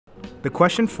The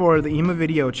question for the EAMA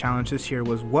video challenge this year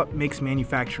was, what makes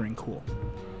manufacturing cool?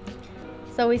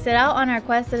 So we set out on our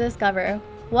quest to discover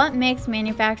what makes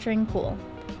manufacturing cool.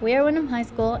 We are Windham High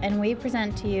School and we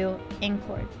present to you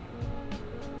Incord.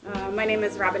 My name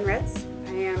is Robin Ritz.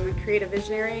 I am a creative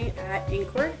visionary at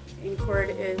Incord.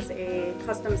 Incord is a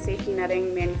custom safety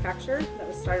netting manufacturer that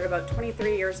was started about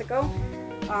 23 years ago.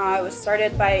 It was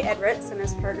started by Ed Ritz and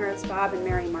his partners Bob and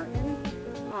Mary Martin.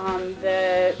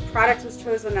 The product was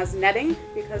chosen as netting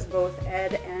because both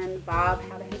Ed and Bob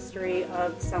had a history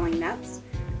of selling nets.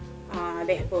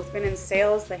 They had both been in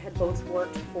sales, they had both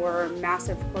worked for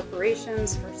massive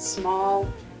corporations, for small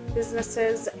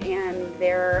businesses, and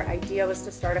their idea was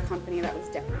to start a company that was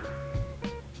different.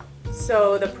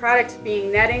 So the product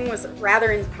being netting was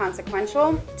rather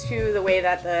inconsequential to the way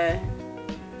that the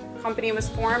company was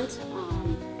formed.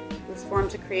 It was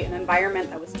formed to create an environment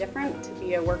that was different, to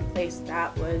be a workplace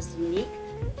that was unique,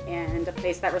 and a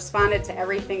place that responded to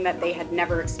everything that they had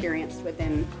never experienced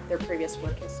within their previous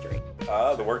work history.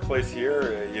 The workplace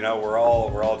here, you know, we're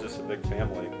all just a big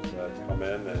family that come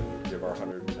in and give our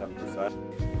 110%.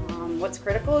 What's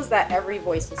critical is that every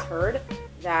voice is heard,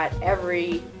 that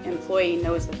every employee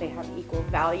knows that they have equal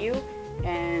value,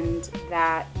 and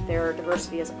that their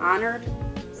diversity is honored,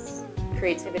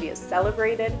 creativity is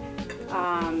celebrated,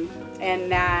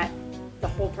 and that the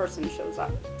whole person shows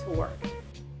up to work.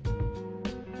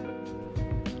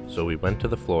 So we went to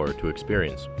the floor to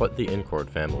experience what the Incord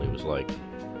family was like.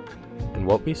 And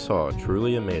what we saw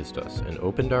truly amazed us and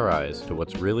opened our eyes to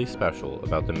what's really special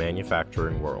about the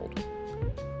manufacturing world.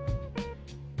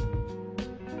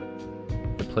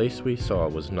 The place we saw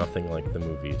was nothing like the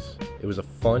movies. It was a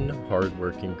fun,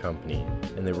 hard-working company,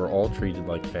 and they were all treated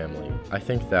like family. I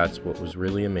think that's what was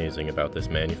really amazing about this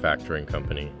manufacturing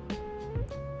company.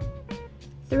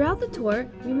 Throughout the tour,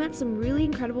 we met some really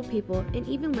incredible people and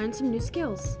even learned some new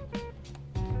skills.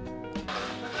 And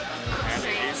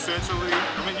essentially,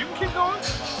 I mean, you can keep going.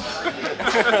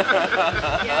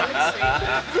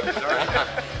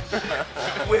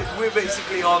 we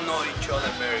basically all know each other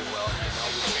very well. You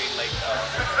know, we treat like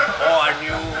all our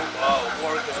new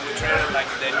workers, we treat them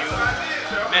like the new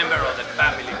member of the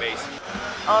family, basically.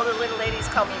 All the little ladies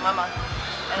call me Mama,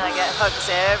 and I get hugs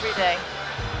every day.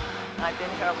 I've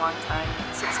been here a long time,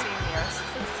 16 years.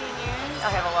 16 years? I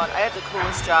have the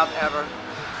coolest job ever.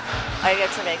 I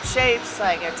get to make shapes,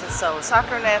 I get to sew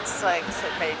soccer nets, I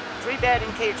made 3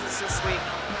 batting cages this week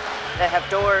that have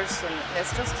doors, and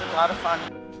it's just a lot of fun.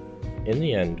 In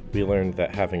the end, we learned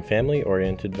that having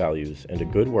family-oriented values and a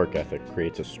good work ethic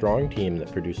creates a strong team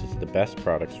that produces the best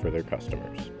products for their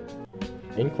customers.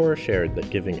 Incord shared that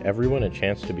giving everyone a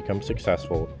chance to become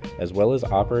successful, as well as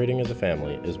operating as a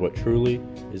family, is what truly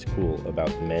is cool about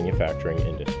the manufacturing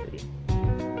industry.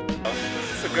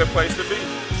 It's a good place to be.